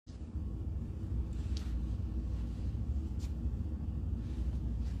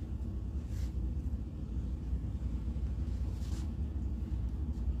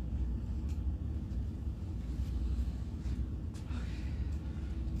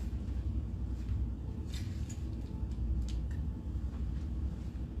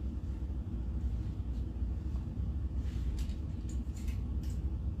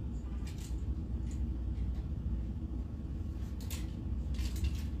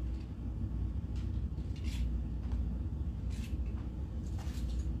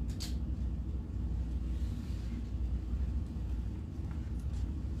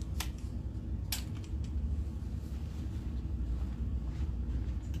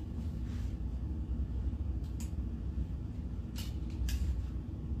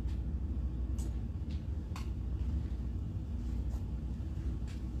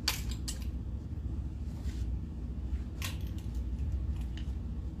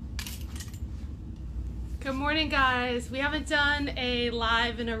Good morning, guys. We haven't done a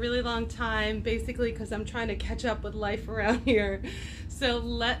live in a really long time, basically because I'm trying to catch up with life around here.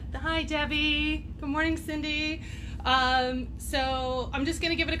 Hi, Debbie. Good morning, Cindy. So I'm just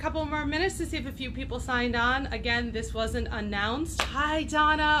going to give it a couple more minutes to see if a few people signed on. Again, this wasn't announced. Hi,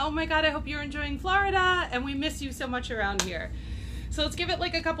 Donna. Oh my God, I hope you're enjoying Florida, and we miss you so much around here. So let's give it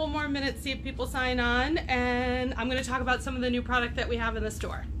like a couple more minutes, see if people sign on, and I'm going to talk about some of the new product that we have in the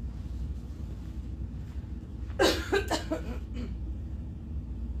store.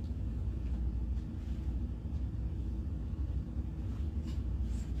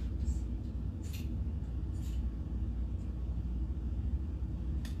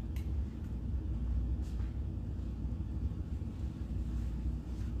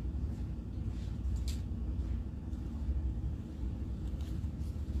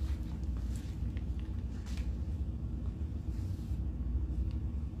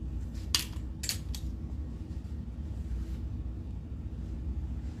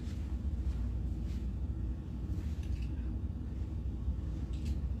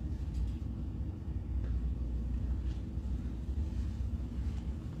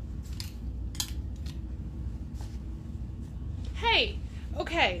 Hey,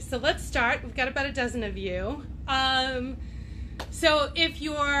 okay, so let's start. We've got about a dozen of you. So if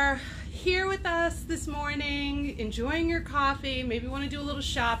you're here with us this morning, enjoying your coffee, maybe want to do a little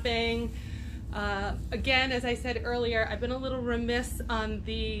shopping. Again, as I said earlier, I've been a little remiss on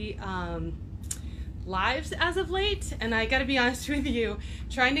the lives as of late, and I gotta be honest with you,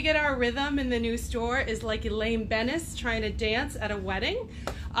 trying to get our rhythm in the new store is like Elaine Bennis trying to dance at a wedding.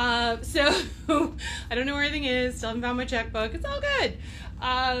 So I don't know where everything is, still haven't found my checkbook, it's all good.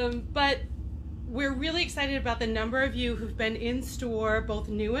 But we're really excited about the number of you who've been in store, both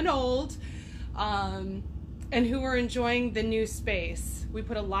new and old, and who are enjoying the new space. We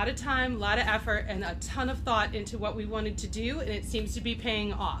put a lot of time, a lot of effort, and a ton of thought into what we wanted to do, and it seems to be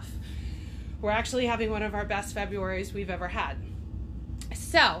paying off. We're actually having one of our best Februarys we've ever had.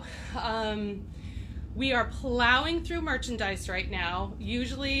 So, we are plowing through merchandise right now.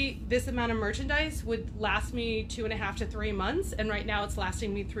 Usually this amount of merchandise would last me 2.5 to 3 months, and right now it's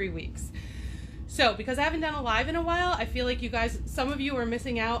lasting me 3 weeks. So because I haven't done a live in a while, I feel like you guys, some of you are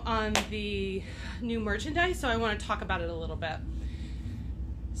missing out on the new merchandise, so I want to talk about it a little bit.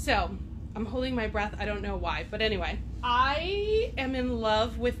 So I'm holding my breath, I don't know why, but anyway, I am in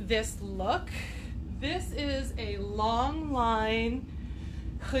love with this look. This is a long line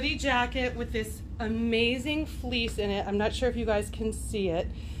hoodie jacket with this amazing fleece in it. I'm not sure if you guys can see it,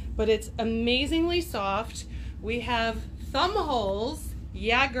 but it's amazingly soft. We have thumb holes.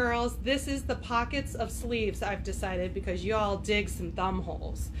 Yeah, girls, this is the pockets of sleeves, I've decided, because y'all dig some thumb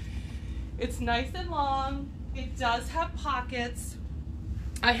holes. It's nice and long. It does have pockets.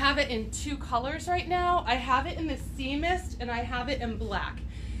 I have it in 2 colors right now. I have it in the Sea Mist and I have it in black.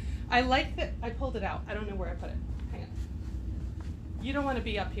 I like that. I pulled it out. I don't know where I put it. Hang on. You don't want to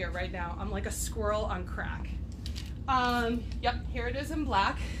be up here right now. I'm like a squirrel on crack. Yep, here it is in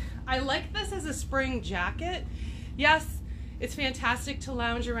black. I like this as a spring jacket. Yes, it's fantastic to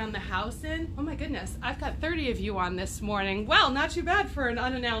lounge around the house in. Oh my goodness, I've got 30 of you on this morning. Well, not too bad for an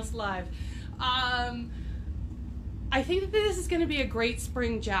unannounced live. I think that this is going to be a great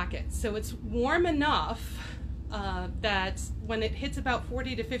spring jacket. So it's warm enough that when it hits about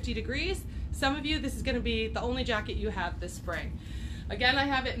 40 to 50 degrees, some of you, this is going to be the only jacket you have this spring. Again, I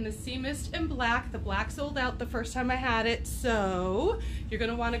have it in the Sea Mist in black. The black sold out the first time I had it, so you're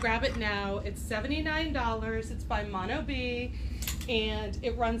going to want to grab it now. It's $79. It's by Mono B, and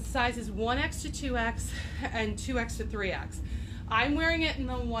it runs sizes 1X to 2X and 2X to 3X. I'm wearing it in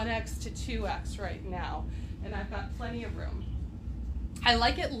the 1X to 2X right now, and I've got plenty of room. I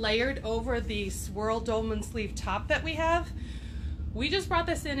like it layered over the swirl dolman sleeve top that we have. We just brought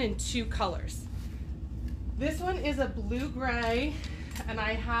this in 2 colors. This one is a blue gray, and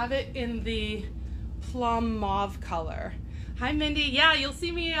I have it in the plum mauve color. Hi, Mindy. Yeah, you'll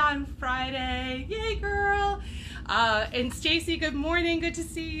see me on Friday. Yay, girl. And Stacy, good morning. Good to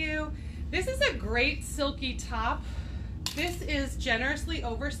see you. This is a great silky top. This is generously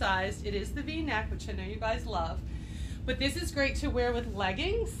oversized. It is the V-neck, which I know you guys love, but this is great to wear with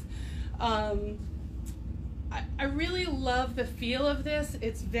leggings. I really love the feel of this.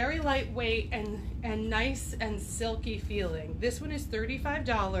 It's very lightweight and nice and silky feeling. This one is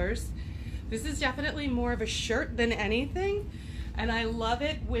 $35. This is definitely more of a shirt than anything, and I love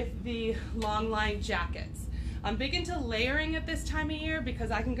it with the long line jackets. I'm big into layering at this time of year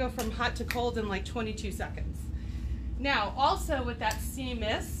because I can go from hot to cold in like 22 seconds. Now, also with that Sea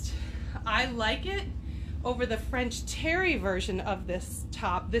Mist, I like it over the French Terry version of this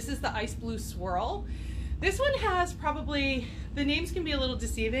top. This is the ice blue swirl. This one has probably, the names can be a little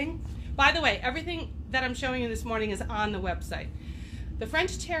deceiving. By the way, everything that I'm showing you this morning is on the website. The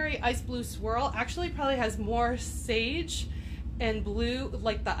French Terry Ice Blue Swirl actually probably has more sage and blue,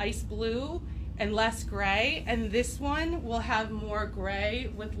 like the ice blue, and less gray. And this one will have more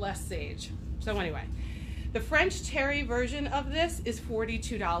gray with less sage. So anyway, the French Terry version of this is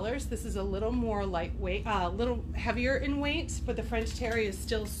 $42. This is a little more lightweight, a little heavier in weight, but the French Terry is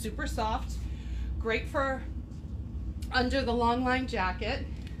still super soft. Great for under the long line jacket.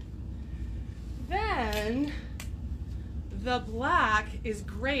 Then the black is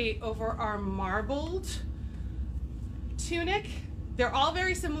great over our marbled tunic. They're all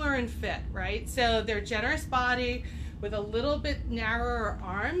very similar in fit, right? So they're generous body with a little bit narrower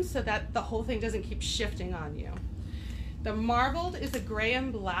arms so that the whole thing doesn't keep shifting on you. The marbled is a gray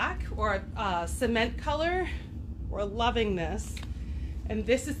and black, or a cement color. We're loving this. And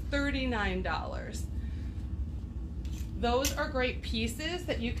this is $39. Those are great pieces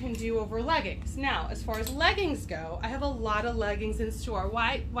that you can do over leggings. Now, as far as leggings go, I have a lot of leggings in store.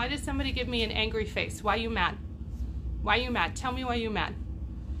 Why did somebody give me an angry face? Why are you mad? Why are you mad? Tell me why you're mad.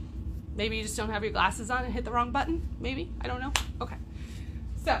 Maybe you just don't have your glasses on and hit the wrong button? Maybe? I don't know. Okay.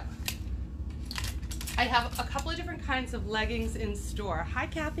 So, I have a couple of different kinds of leggings in store. Hi,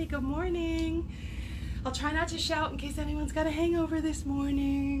 Kathy. Good morning. I'll try not to shout in case anyone's got a hangover this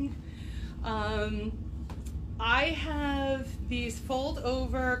morning. I have these fold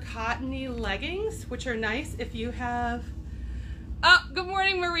over cottony leggings, which are nice if you have, oh, good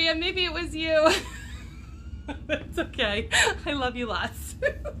morning, Maria. Maybe it was you. That's okay. I love you lots.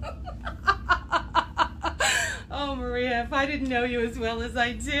 Oh, Maria, if I didn't know you as well as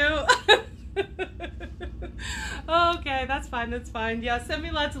I do. Okay, that's fine, that's fine. Yeah, send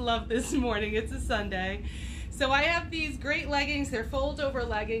me lots of love this morning. It's a Sunday. So I have these great leggings. They're fold over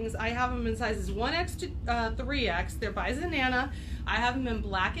leggings. I have them in sizes 1X to 3X. They're by Zanana. I have them in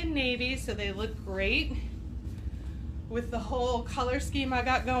black and navy, so they look great with the whole color scheme I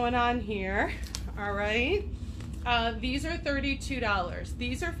got going on here. All right. These are $32.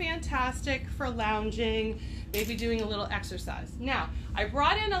 These are fantastic for lounging, maybe doing a little exercise. Now, I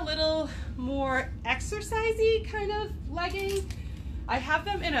brought in a little more exercisey kind of legging. I have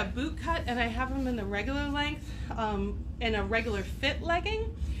them in a boot cut and I have them in the regular length, in a regular fit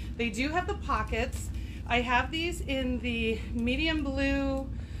legging. They do have the pockets. I have these in the medium blue,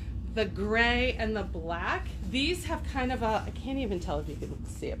 the gray, and the black. These have kind of a, I can't even tell if you can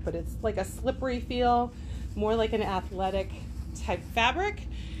see it, but it's like a slippery feel, more like an athletic type fabric.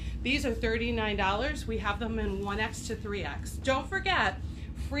 These are $39. We have them in 1X to 3X. Don't forget,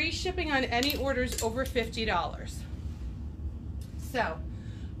 free shipping on any orders over $50. So,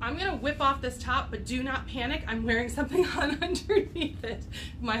 I'm gonna whip off this top, but do not panic. I'm wearing something on underneath it.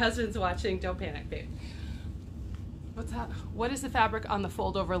 My husband's watching, don't panic, babe. What's that? What is the fabric on the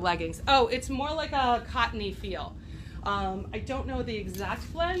fold over leggings? Oh, it's more like a cottony feel. I don't know the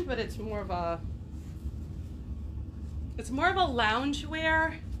exact blend, but it's more of a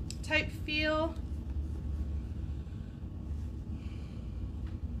loungewear type feel.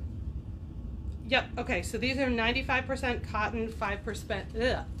 Yep, okay, so these are 95% cotton, 5%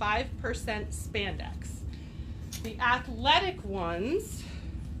 spandex. The athletic ones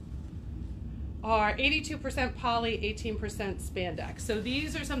are 82% poly, 18% spandex. So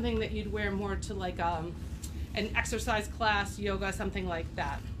these are something that you'd wear more to like an exercise class, yoga, something like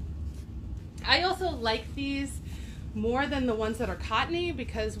that. I also like these more than the ones that are cottony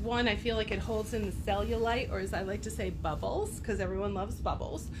because one, I feel like it holds in the cellulite, or as I like to say, bubbles, because everyone loves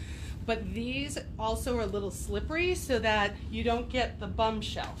bubbles. But these also are a little slippery so that you don't get the bum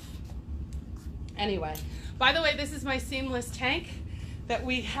shelf. Anyway, by the way, this is my seamless tank that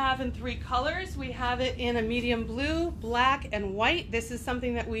we have in 3 colors. We have it in a medium blue, black, and white. This is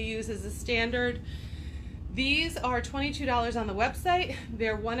something that we use as a standard. These are $22 on the website.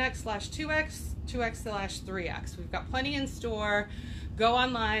 They're 1X/2X, 2X/3X. We've got plenty in store. Go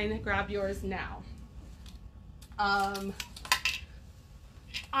online, grab yours now.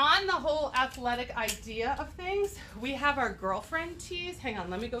 On the whole athletic idea of things, we have our girlfriend tees. Hang on,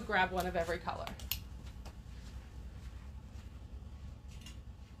 let me go grab one of every color.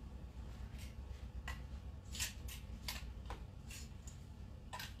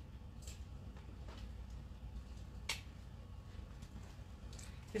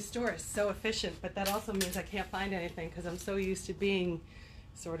 This store is so efficient, but that also means I can't find anything because I'm so used to being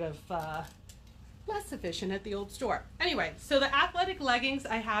sort of less efficient at the old store. Anyway, so the athletic leggings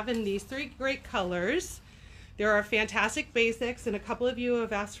I have in these 3 great colors. There are fantastic basics, and a couple of you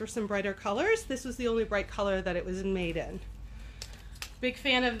have asked for some brighter colors. This was the only bright color that it was made in. Big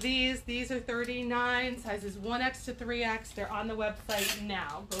fan of these. These are 39, sizes 1X to 3X. They're on the website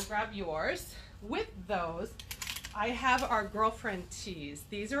now. Go grab yours. With those, I have our girlfriend tees.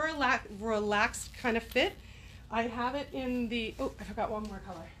 These are a relaxed kind of fit. I have it in the, oh, I forgot one more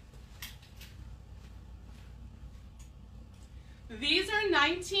color. These are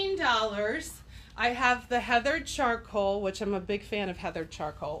 $19. I have the heathered charcoal, which I'm a big fan of heathered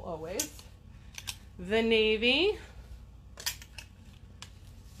charcoal always. The navy,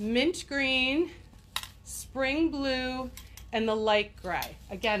 mint green, spring blue, and the light gray.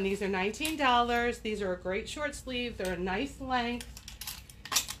 Again, these are $19. These are a great short sleeve. They're a nice length.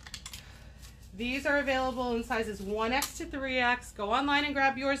 These are available in sizes 1X to 3X. Go online and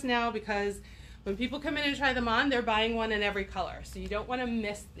grab yours now, because when people come in and try them on, they're buying one in every color. So you don't want to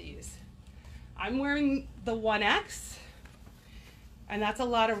miss these. I'm wearing the 1X, and that's a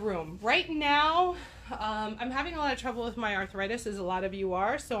lot of room. Right now, I'm having a lot of trouble with my arthritis, as a lot of you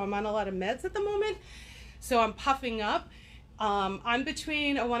are, so I'm on a lot of meds at the moment. So I'm puffing up. I'm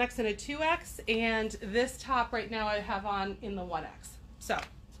between a 1X and a 2X, and this top right now I have on in the 1X. So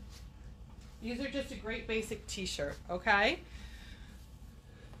these are just a great basic t-shirt, okay?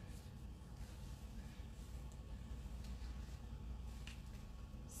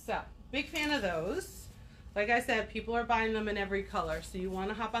 So, big fan of those. Like I said, people are buying them in every color, so you want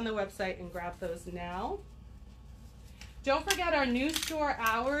to hop on the website and grab those now. Don't forget, our new store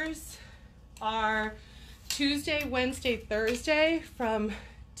hours are Tuesday, Wednesday, Thursday from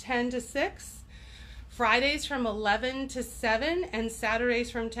 10 to 6. Fridays from 11 to 7, and Saturdays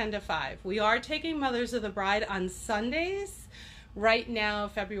from 10 to 5. We are taking Mothers of the Bride on Sundays right now,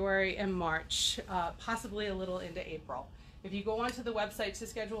 February and March, possibly a little into April. If you go onto the website to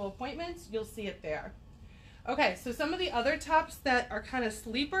schedule appointments, you'll see it there. Okay, so some of the other tops that are kind of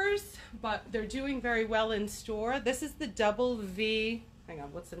sleepers, but they're doing very well in store. This is the double V, hang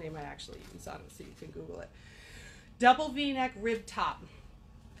on, what's the name I actually use on it so you can Google it. Double V-neck rib top.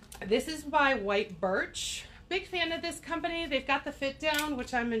 This is by White Birch. Big fan of this company. They've got the fit down,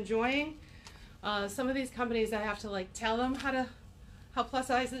 which I'm enjoying. Some of these companies, I have to like tell them how plus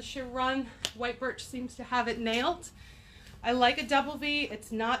sizes should run. White Birch seems to have it nailed. I like a double V.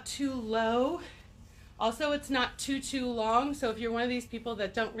 It's not too low. Also, it's not too long. So if you're one of these people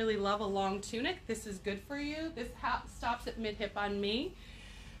that don't really love a long tunic, this is good for you. This stops at mid-hip on me.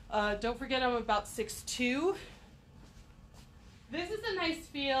 Don't forget, I'm about 6'2". This is a nice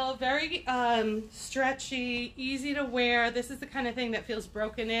feel, very stretchy, easy to wear. This is the kind of thing that feels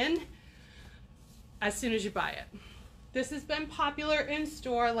broken in as soon as you buy it. This has been popular in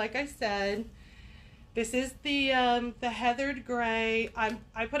store, like I said. This is the heathered gray.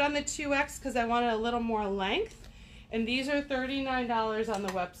 I put on the 2X because I wanted a little more length, and these are $39 on the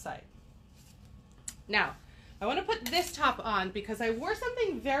website. Now, I want to put this top on because I wore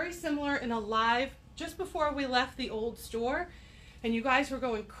something very similar in a live just before we left the old store, and you guys were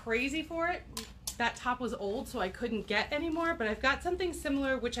going crazy for it. That top was old, so I couldn't get anymore, but I've got something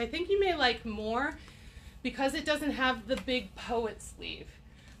similar, which I think you may like more because it doesn't have the big poet sleeve.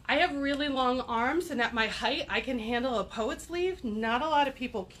 I have really long arms, and at my height, I can handle a poet sleeve. Not a lot of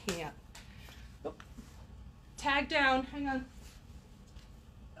people can't. Oh, tag down, hang on.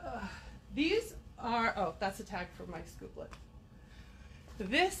 These are, oh, that's a tag for my scooplet.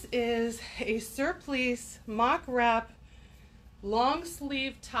 This is a Surplice mock wrap long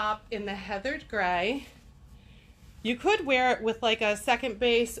sleeve top in the heathered gray. You could wear it with like a second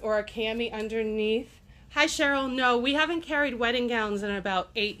base or a cami underneath. Hi Cheryl, no, we haven't carried wedding gowns in about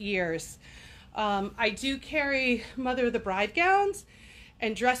 8 years. I do carry Mother of the Bride gowns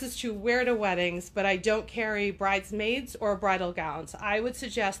and dresses to wear to weddings, but I don't carry bridesmaids or bridal gowns. I would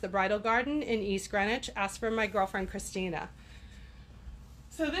suggest the Bridal Garden in East Greenwich. Ask for my girlfriend Christina.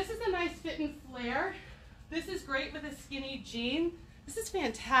 So this is a nice fit and flare. This is great with a skinny jean. This is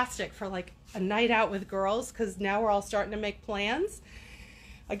fantastic for like a night out with girls because now we're all starting to make plans.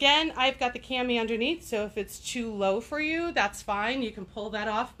 Again, I've got the cami underneath, so if it's too low for you, that's fine. You can pull that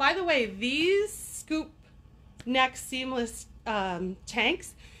off. By the way, these scoop neck seamless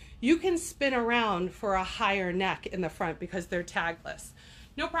tanks, you can spin around for a higher neck in the front because they're tagless.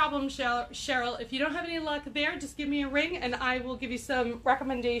 No problem, Cheryl. If you don't have any luck there, just give me a ring and I will give you some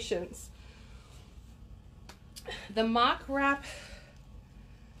recommendations. The mock wrap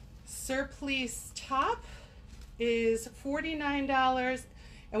Surplice top is $49,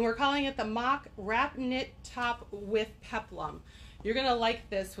 and we're calling it the mock wrap knit top with peplum. You're gonna like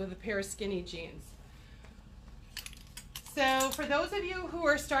this with a pair of skinny jeans. So for those of you who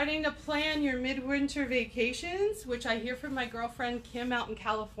are starting to plan your midwinter vacations, which I hear from my girlfriend Kim out in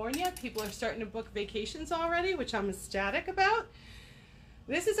California, people are starting to book vacations already, which I'm ecstatic about.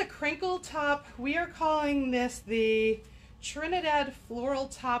 This is a crinkle top. We are calling this the Trinidad floral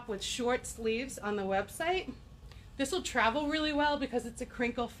top with short sleeves on the website. This will travel really well because it's a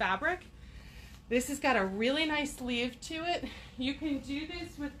crinkle fabric. This has got a really nice sleeve to it. You can do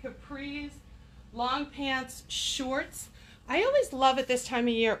this with capris, long pants, shorts. I always love it this time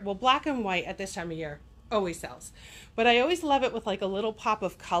of year. Well, black and white at this time of year always sells. But I always love it with like a little pop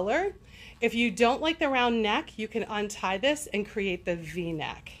of color. If you don't like the round neck, you can untie this and create the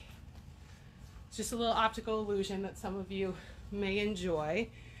V-neck. It's just a little optical illusion that some of you may enjoy.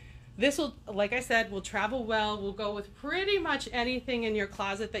 This will, like I said, will travel well. Will go with pretty much anything in your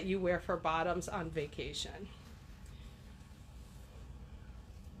closet that you wear for bottoms on vacation.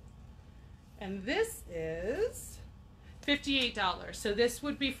 And this is $58. So this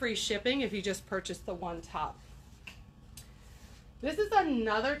would be free shipping if you just purchased the one top. This is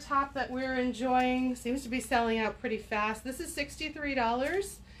another top that we're enjoying. Seems to be selling out pretty fast. This is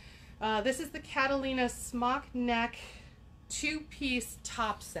 $63. This is the Catalina smock neck two-piece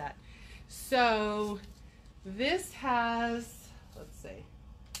top set. So this has, let's see,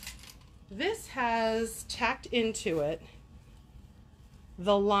 this has tacked into it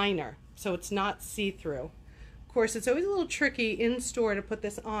the liner, so it's not see-through. Of course, it's always a little tricky in store to put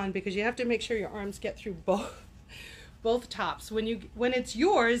this on because you have to make sure your arms get through both tops. When it's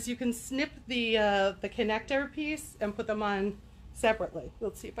yours, you can snip the connector piece and put them on separately.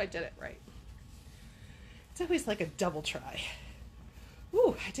 Let's see if I did it right. It's always like a double try.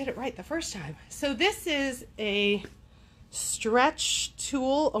 Ooh, I did it right the first time. So this is a stretch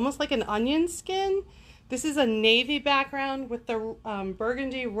tulle, almost like an onion skin. This is a navy background with the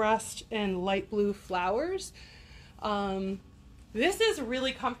burgundy rust and light blue flowers. This is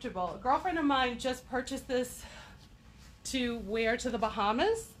really comfortable. A girlfriend of mine just purchased this to wear to the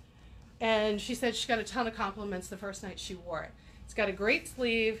Bahamas, and she said she got a ton of compliments the first night she wore it. It's got a great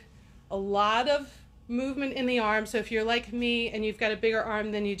sleeve, a lot of movement in the arm, so if you're like me and you've got a bigger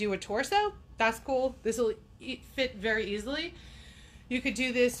arm than you do a torso, that's cool. This will fit very easily. You could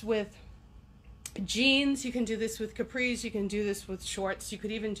do this with jeans, you can do this with capris, you can do this with shorts, you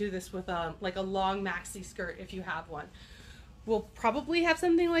could even do this with like a long maxi skirt if you have one. We'll probably have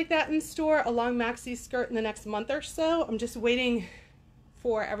something like that in store, a long maxi skirt, in the next month or so. I'm just waiting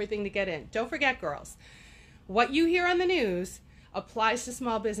for everything to get in. Don't forget, girls, what you hear on the news applies to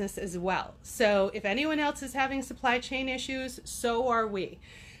small business as well. So if anyone else is having supply chain issues, so are we.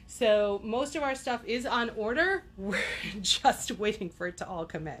 So most of our stuff is on order. We're just waiting for it to all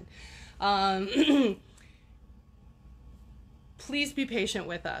come in. Please be patient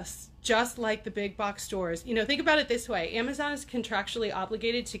with us, just like the big box stores. You know, think about it this way. Amazon is contractually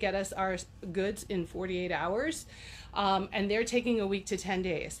obligated to get us our goods in 48 hours, and they're taking a week to 10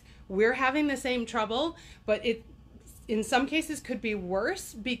 days. We're having the same trouble, but it, in some cases, could be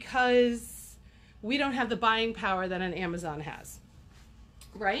worse because we don't have the buying power that an Amazon has,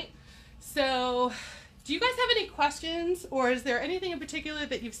 right? So do you guys have any questions, or is there anything in particular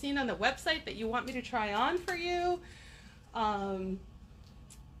that you've seen on the website that you want me to try on for you?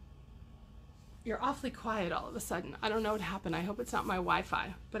 You're awfully quiet all of a sudden. I don't know what happened. I hope it's not my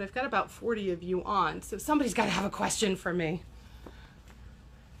Wi-Fi, but I've got about 40 of you on, so somebody's got to have a question for me.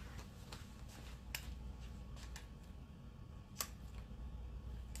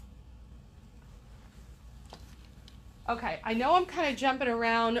 Okay, I know I'm kind of jumping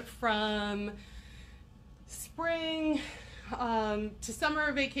around from spring to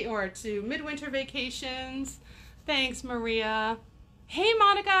summer vacation or to midwinter vacations. Thanks, Maria. Hey,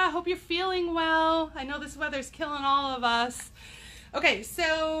 Monica, hope you're feeling well. I know this weather's killing all of us. Okay,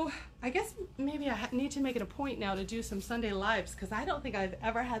 so I guess maybe I need to make it a point now to do some Sunday lives because I don't think I've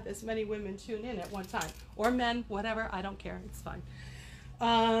ever had this many women tune in at one time. Or men, whatever, I don't care, it's fine.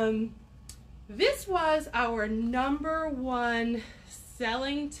 This was our #1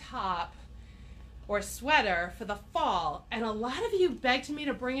 selling top or sweater for the fall, and a lot of you begged me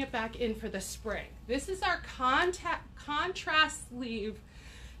to bring it back in for the spring. This is our contrast sleeve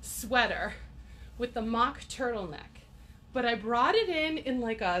sweater with the mock turtleneck, but I brought it in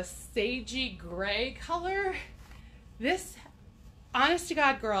like a sagey gray color. This, honest to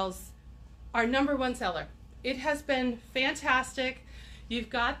God, girls, our #1 seller. It has been fantastic. You've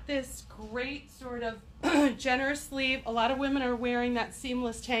got this great sort of generous sleeve. A lot of women are wearing that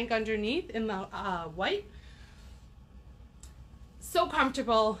seamless tank underneath in the white. So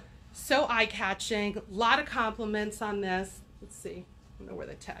comfortable, so eye-catching. A lot of compliments on this. Let's see, I don't know where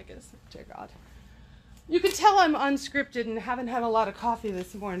the tag is. Dear God. You can tell I'm unscripted and haven't had a lot of coffee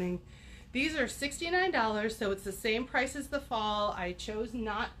this morning. These are $69, so it's the same price as the fall. I chose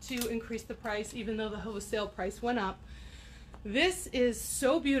not to increase the price even though the wholesale price went up. This is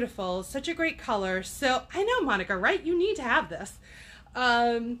so beautiful, such a great color. So I know, Monica, right? You need to have this.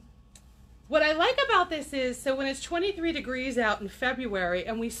 What I like about this is, so when it's 23 degrees out in February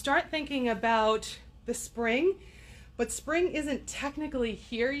and we start thinking about the spring, but spring isn't technically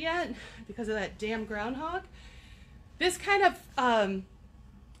here yet because of that damn groundhog, this kind of, I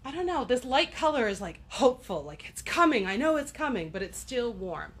don't know, this light color is like hopeful, like it's coming. I know it's coming, but it's still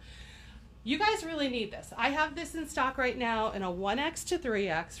warm. You guys really need this. I have this in stock right now in a 1X to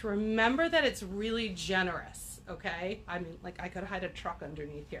 3X. Remember that it's really generous, okay? I mean, like I could hide a truck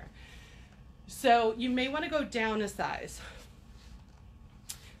underneath here. So you may want to go down a size.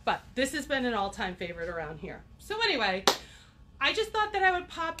 But this has been an all-time favorite around here. So anyway, I just thought that I would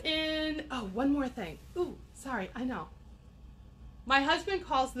pop in, oh, one more thing. Ooh, sorry, I know. My husband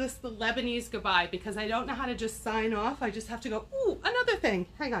calls this the Lebanese goodbye because I don't know how to just sign off. I just have to go, ooh, another thing.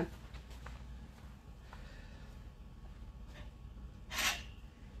 Hang on.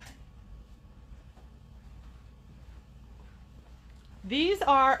 These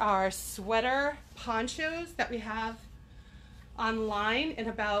are our sweater ponchos that we have online in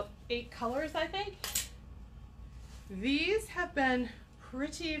about 8 colors, I think. These have been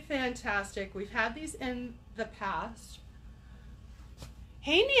pretty fantastic. We've had these in the past.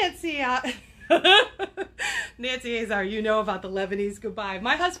 Hey, Nancy. Nancy Azar, you know about the Lebanese goodbye.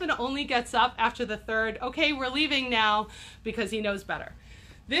 My husband only gets up after the 3rd, okay, we're leaving now, because he knows better.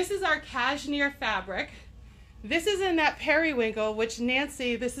 This is our cashmere fabric. This is in that periwinkle, which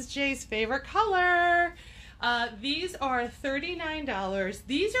Nancy, this is Jay's favorite color. These are $39.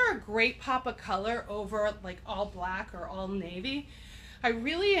 These are a great pop of color over like all black or all navy. I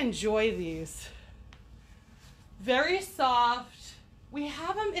really enjoy these. Very soft. We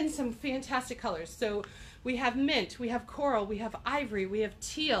have them in some fantastic colors. So we have mint, we have coral, we have ivory, we have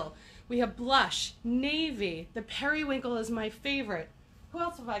teal, we have blush, navy. The periwinkle is my favorite. Who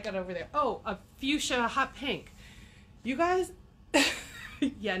else have I got over there? Oh, a fuchsia hot pink. You guys,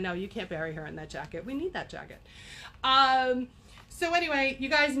 yeah, no, you can't bury her in that jacket. We need that jacket. So anyway, you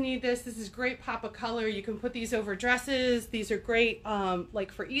guys need this. This is great pop of color. You can put these over dresses. These are great,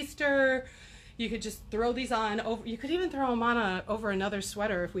 like for Easter. You could just throw these on over. You could even throw them on over another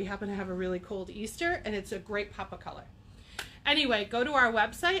sweater if we happen to have a really cold Easter, and it's a great pop of color. Anyway, go to our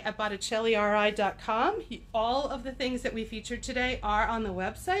website at botticelliri.com. All of the things that we featured today are on the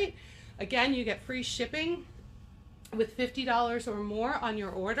website. Again, you get free shipping with $50 or more on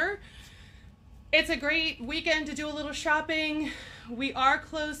your order. It's a great weekend to do a little shopping. We are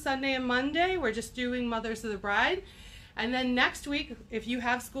closed Sunday and Monday. We're just doing Mothers of the Bride. And then next week, if you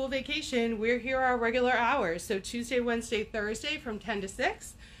have school vacation, we're here our regular hours. So Tuesday, Wednesday, Thursday from 10 to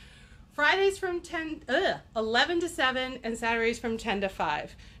 6. Fridays from 11 to 7, and Saturdays from 10 to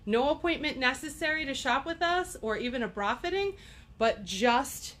 5. No appointment necessary to shop with us or even a bra fitting, but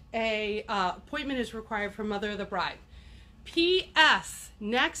just a appointment is required for Mother of the Bride. P.S.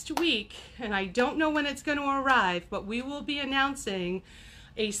 Next week, and I don't know when it's going to arrive, but we will be announcing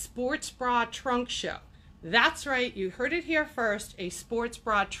a sports bra trunk show. That's right, you heard it here first, a sports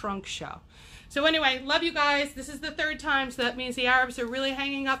bra trunk show. So anyway, love you guys. This is the 3rd time, so that means the Arabs are really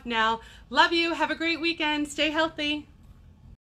hanging up now. Love you. Have a great weekend. Stay healthy.